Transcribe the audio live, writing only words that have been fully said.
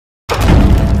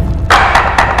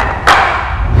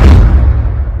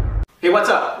what's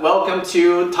up? Welcome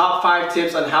to top 5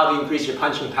 tips on how to increase your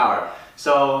punching power.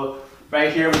 So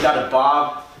right here we got a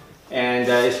bob and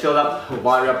it's filled up with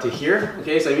water up to here.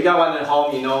 Okay, so if you got one at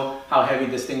home, you know how heavy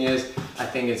this thing is. I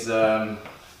think it's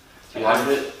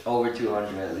 200, over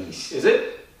 200 at least. Is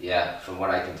it? Yeah, from what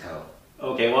I can tell.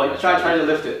 Okay, well try to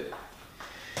lift it.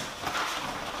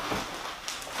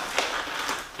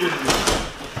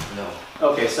 No.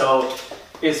 Okay, so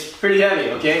it's pretty heavy,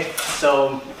 okay?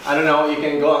 So, I don't know, you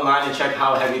can go online and check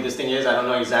how heavy this thing is, I don't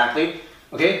know exactly.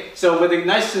 Okay, so with a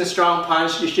nice and strong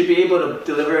punch, you should be able to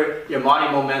deliver your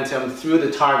body momentum through the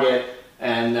target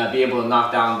and be able to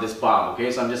knock down this bob,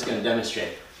 okay? So I'm just going to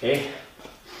demonstrate, okay?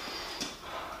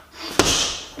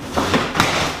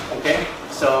 Okay,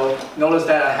 so notice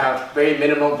that I have very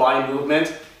minimal body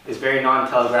movement, it's very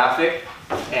non-telegraphic,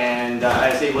 and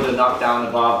I was able to knock down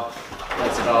the bob.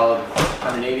 That's about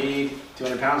 180,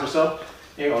 200 pounds or so,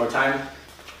 okay, over time.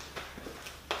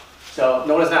 So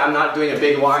notice that I'm not doing a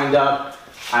big wind up.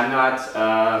 I'm not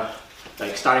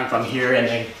like starting from here and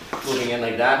then moving in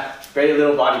like that. Very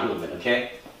little body movement,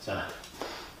 okay? So,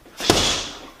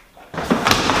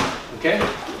 okay?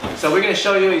 So we're gonna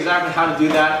show you exactly how to do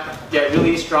that. Get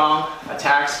really strong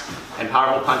attacks and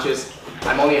powerful punches.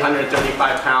 I'm only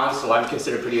 135 pounds, so I'm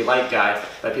considered a pretty light guy,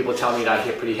 but people tell me that I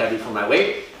hit pretty heavy for my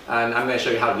weight, and I'm gonna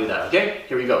show you how to do that, okay?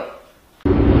 Here we go.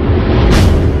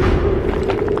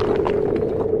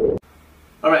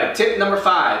 Alright, tip number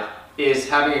 5 is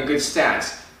having a good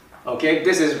stance. Okay,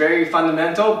 this is very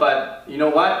fundamental, but you know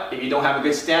what? If you don't have a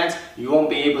good stance, you won't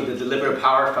be able to deliver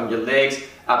power from your legs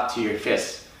up to your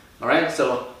fists. Alright,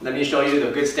 so let me show you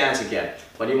the good stance again.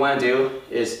 What you want to do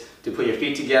is to put your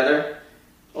feet together,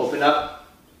 open up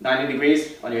 90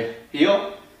 degrees on your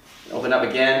heel, open up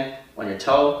again on your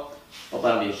toe, open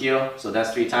up your heel, so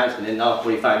that's 3 times, and then now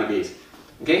 45 degrees.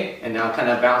 Okay, and now kind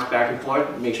of bounce back and forth,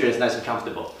 make sure it's nice and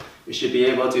comfortable. You should be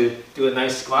able to do a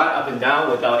nice squat up and down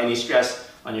without any stress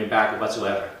on your back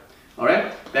whatsoever.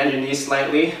 Alright, bend your knees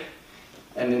slightly,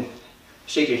 and then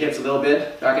shake your hips a little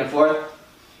bit, back and forth,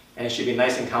 and it should be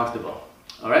nice and comfortable.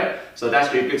 Alright, so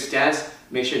that's your good stance.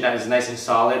 Make sure that is nice and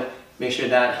solid. Make sure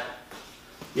that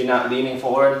you're not leaning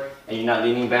forward and you're not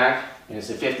leaning back, and it's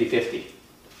a 50-50.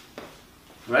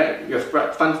 Right? Your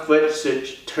front foot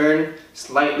should turn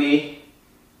slightly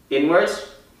inwards.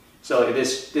 So if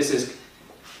this is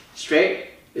straight,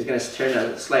 it's going to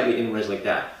turn slightly inwards like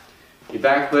that. Your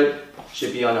back foot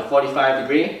should be on a 45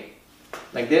 degree,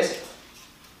 like this.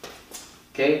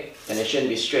 Okay? And it shouldn't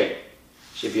be straight. It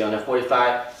should be on a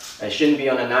 45, and it shouldn't be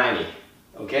on a 90.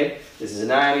 Okay? This is a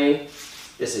 90,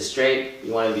 this is straight,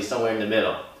 you want to be somewhere in the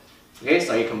middle. Okay,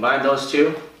 so you combine those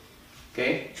two.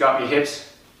 Okay, drop your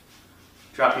hips,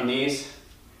 drop your knees,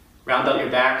 round out your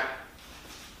back.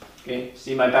 Okay,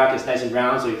 see my back is nice and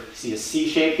round, so you see a C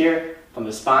shape here from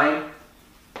the spine.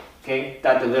 Okay,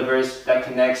 that delivers, that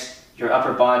connects your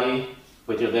upper body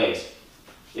with your legs.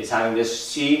 It's having this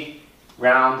C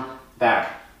round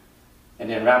back. And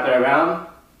then wrap it around.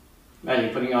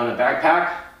 Imagine putting on a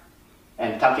backpack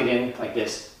and tuck it in like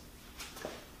this.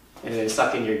 And then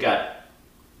suck in your gut.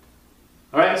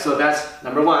 Alright, so that's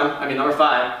number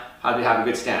 5, how to have a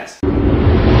good stance.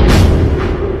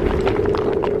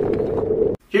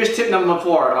 Here's tip number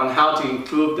 4 on how to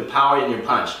improve the power in your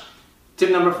punch. Tip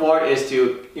number 4 is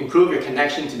to improve your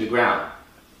connection to the ground.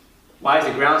 Why is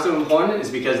the ground so important? It's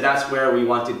because that's where we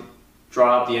want to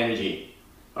draw up the energy.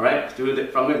 Alright,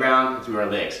 from the ground through our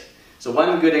legs. So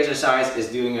one good exercise is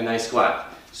doing a nice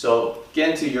squat. So get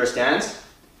into your stance,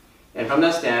 and from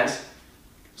that stance,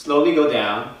 slowly go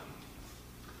down,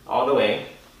 all the way.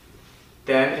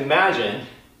 Then imagine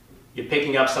you're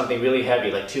picking up something really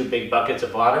heavy, like 2 big buckets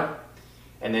of water,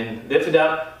 and then lift it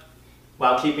up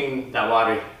while keeping that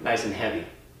water nice and heavy.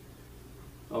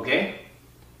 Okay?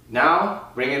 Now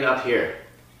bring it up here,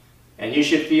 and you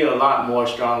should feel a lot more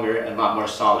stronger and a lot more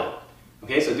solid.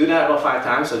 Okay, so do that about 5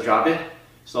 times, so drop it,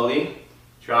 slowly,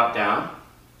 drop down.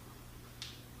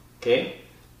 Okay,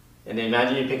 and then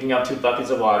imagine you're picking up 2 buckets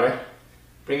of water,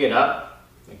 bring it up,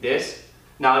 like this.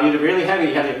 Now if you're really heavy,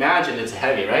 you have to imagine it's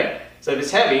heavy, right? So if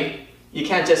it's heavy, you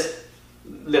can't just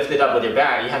lift it up with your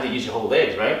back, you have to use your whole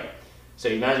legs, right? So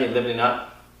imagine you're lifting it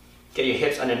up, get your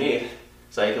hips underneath,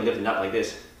 so you can lift it up like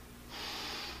this.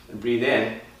 And breathe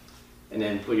in, and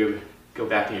then go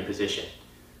back to your position.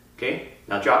 Okay,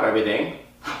 now drop everything,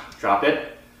 drop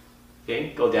it,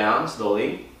 okay, go down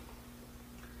slowly,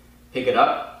 pick it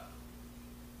up,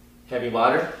 heavy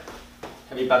water,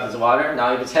 heavy buckets of water.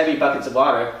 Now if it's heavy buckets of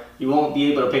water, you won't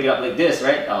be able to pick it up like this,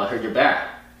 right? That'll hurt your back.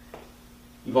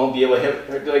 You won't be able to hit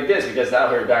it like this because that'll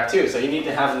hurt your back too. So you need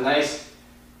to have a nice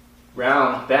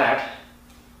round back,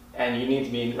 and you need to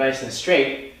be nice and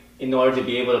straight in order to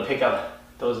be able to pick up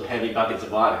those heavy buckets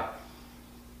of water.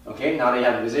 Okay, now that you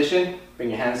have the position, bring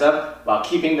your hands up while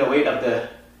keeping the weight of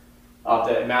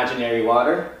the imaginary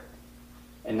water.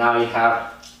 And now you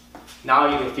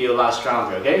can feel a lot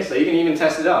stronger, okay? So you can even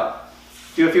test it out.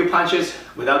 Do a few punches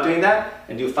without doing that,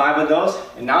 and do 5 of those,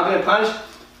 and now do a punch.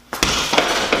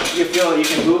 You feel you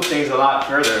can move things a lot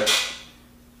further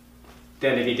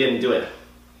than if you didn't do it.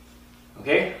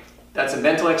 Okay? That's a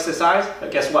mental exercise,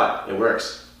 but guess what? It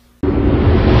works.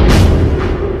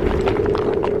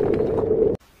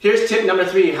 Here's tip number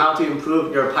 3, how to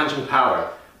improve your punching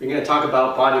power. We're going to talk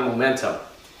about body momentum.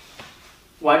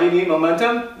 Why do you need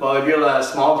momentum? Well, if you're a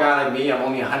small guy like me, I'm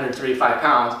only 135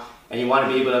 pounds, and you want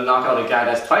to be able to knock out a guy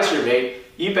that's twice your weight,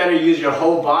 you better use your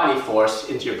whole body force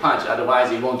into your punch,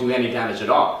 otherwise it won't do any damage at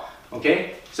all.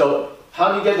 Okay? So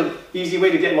how do you get the easy way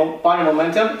to get body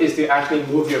momentum is to actually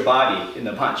move your body in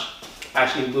the punch.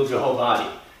 Actually move your whole body.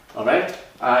 Alright?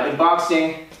 In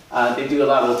boxing, they do a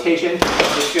lot of rotation,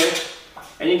 which is good.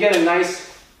 And you get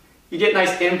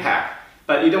nice impact,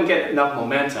 but you don't get enough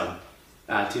momentum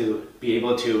to be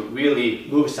able to really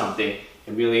move something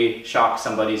and really shock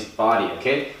somebody's body,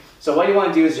 okay? So what you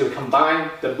want to do is you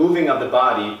combine the moving of the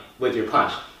body with your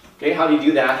punch. Okay, how do you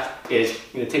do that is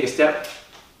you're going to take a step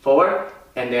forward,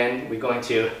 and then we're going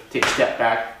to take a step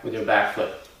back with your back foot.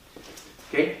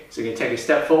 Okay, so you can take a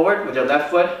step forward with your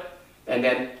left foot, and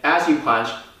then as you punch,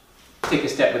 take a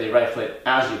step with your right foot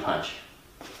as you punch.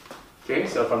 Okay,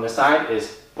 so from the side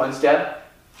is 1 step,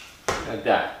 like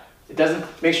that. It doesn't,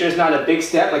 make sure it's not a big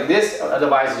step like this,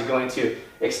 otherwise you're going to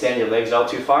extend your legs out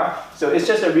too far. So it's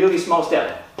just a really small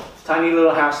step. Tiny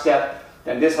little half step,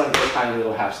 then this one is a tiny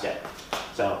little half step.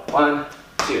 So 1,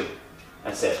 2,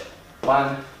 that's it.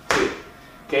 1, 2.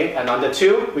 Okay, and on the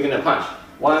 2, we're going to punch.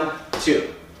 1,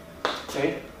 2.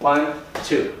 Okay, 1,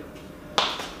 2.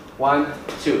 1,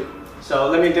 2. So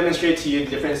let me demonstrate to you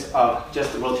the difference of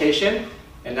just the rotation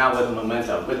and now with the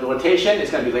momentum. With the rotation,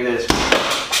 it's going to be like this.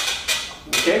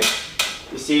 Okay,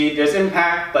 you see there's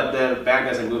impact, but the bag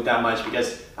doesn't move that much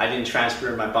because I didn't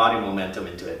transfer my body momentum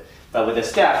into it. But with the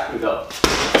step, we go.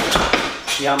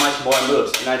 See how much more it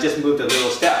moves. And I just moved a little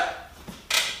step.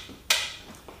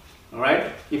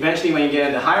 Alright? Eventually when you get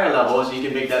into higher levels, you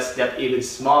can make that step even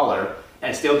smaller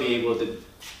and still be able to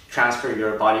transfer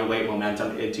your body weight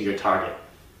momentum into your target.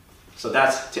 So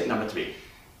that's tip number 3.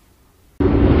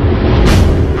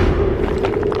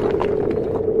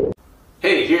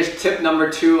 Hey, here's tip number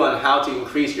 2 on how to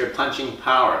increase your punching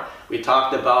power. We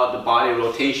talked about the body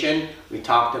rotation. We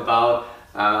talked about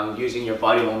using your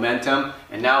body momentum,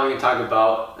 and now we can talk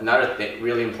about another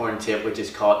really important tip, which is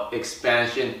called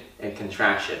expansion and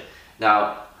contraction.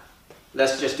 Now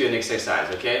let's just do an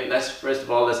exercise, okay? First of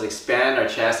all, let's expand our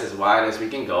chest as wide as we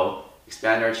can go,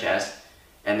 expand our chest,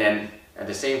 and then at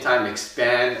the same time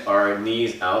expand our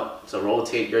knees out. So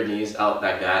rotate your knees out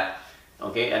like that,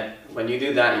 okay? And when you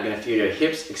do that, you're going to feel your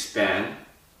hips expand,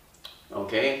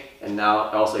 okay? And now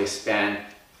also expand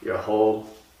your whole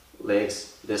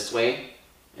legs this way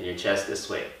and your chest this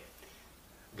way.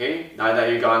 Okay, now that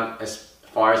you've gone as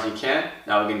far as you can,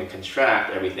 now we're going to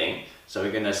contract everything. So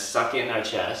we're going to suck in our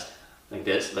chest like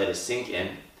this, let it sink in.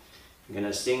 We're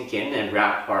going to sink in and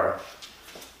wrap our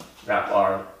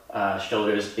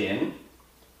shoulders in.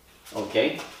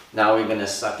 Okay, now we're going to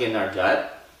suck in our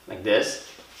gut like this,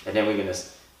 and then we're going to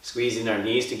squeeze in our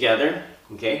knees together.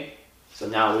 Okay, so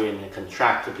now we're in a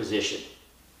contracted position.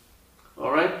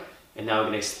 Alright, and now we're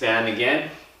going to expand again.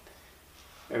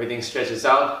 Everything stretches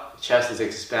out, chest is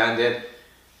expanded,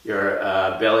 your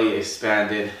belly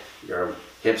expanded, your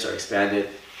hips are expanded,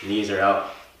 knees are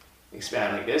out,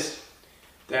 expand like this.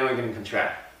 Then we're going to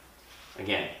contract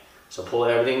again. So pull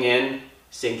everything in,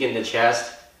 sink in the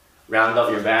chest, round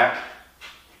out your back.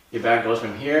 Your back goes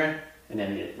from here and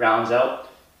then it rounds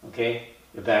out. Okay,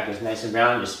 your back is nice and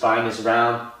round, your spine is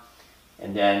round,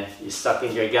 and then you suck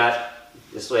in your gut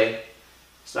this way,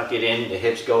 suck it in, the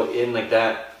hips go in like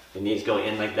that. The knees go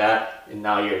in like that, and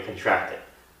now you're contracted.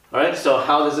 Alright, so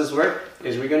how does this work?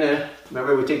 Is we're gonna,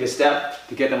 remember we take a step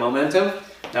to get the momentum.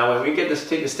 Now when we take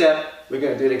a step, we're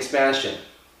gonna do the expansion,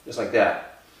 just like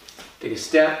that. Take a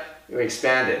step, you're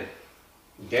expanded.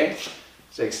 Okay?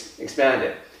 So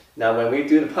expanded. Now when we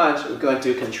do the punch, we're going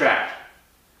to contract.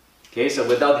 Okay, so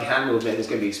without the hand movement, it's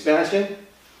gonna be expansion,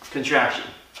 contraction.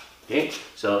 Okay,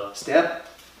 so step,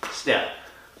 step.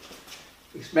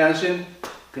 Expansion,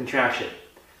 contraction.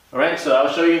 Alright, so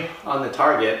I'll show you on the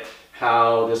target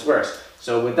how this works.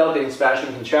 So without the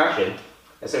expansion contraction,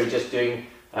 let's say we're just doing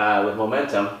with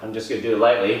momentum, I'm just going to do it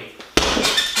lightly,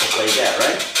 just like that,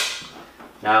 right?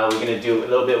 Now we're going to do a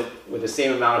little bit with the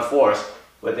same amount of force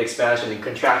with expansion and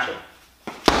contraction.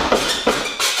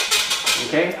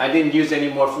 Okay, I didn't use any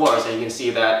more force, and you can see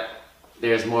that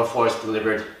there's more force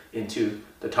delivered into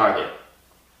the target.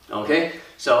 Okay,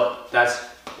 so that's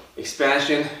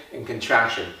expansion and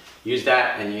contraction. Use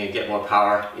that and you can get more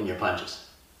power in your punches.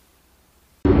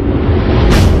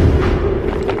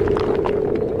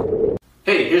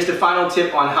 Hey, here's the final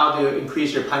tip on how to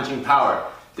increase your punching power.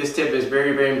 This tip is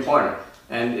very, very important,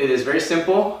 and it is very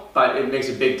simple, but it makes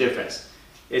a big difference.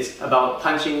 It's about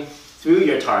punching through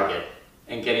your target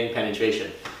and getting penetration.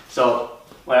 So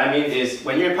what I mean is,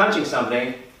 when you're punching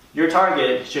something, your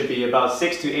target should be about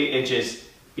 6 to 8 inches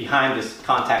behind this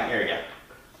contact area.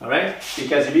 Alright?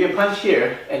 Because if you punch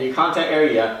here and your contact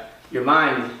area, your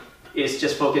mind is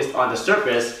just focused on the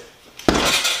surface,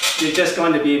 you're just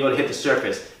going to be able to hit the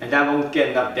surface, and that won't get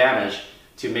enough damage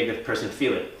to make the person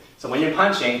feel it. So when you're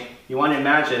punching, you want to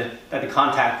imagine that the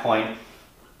contact point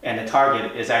and the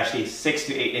target is actually 6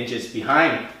 to 8 inches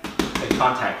behind the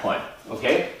contact point.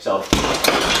 Okay? So,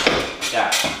 like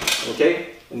that. Okay?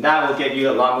 And that will get you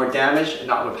a lot more damage and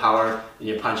a lot more power in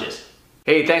your punches.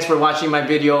 Hey, thanks for watching my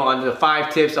video on the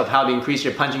 5 tips of how to increase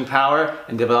your punching power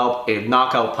and develop a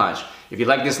knockout punch. If you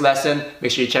like this lesson,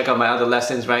 make sure you check out my other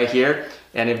lessons right here.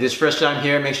 And if this is first time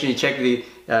here, make sure you check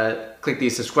click the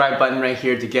subscribe button right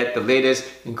here to get the latest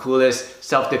and coolest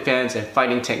self-defense and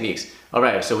fighting techniques.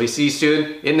 Alright, so we see you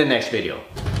soon in the next video.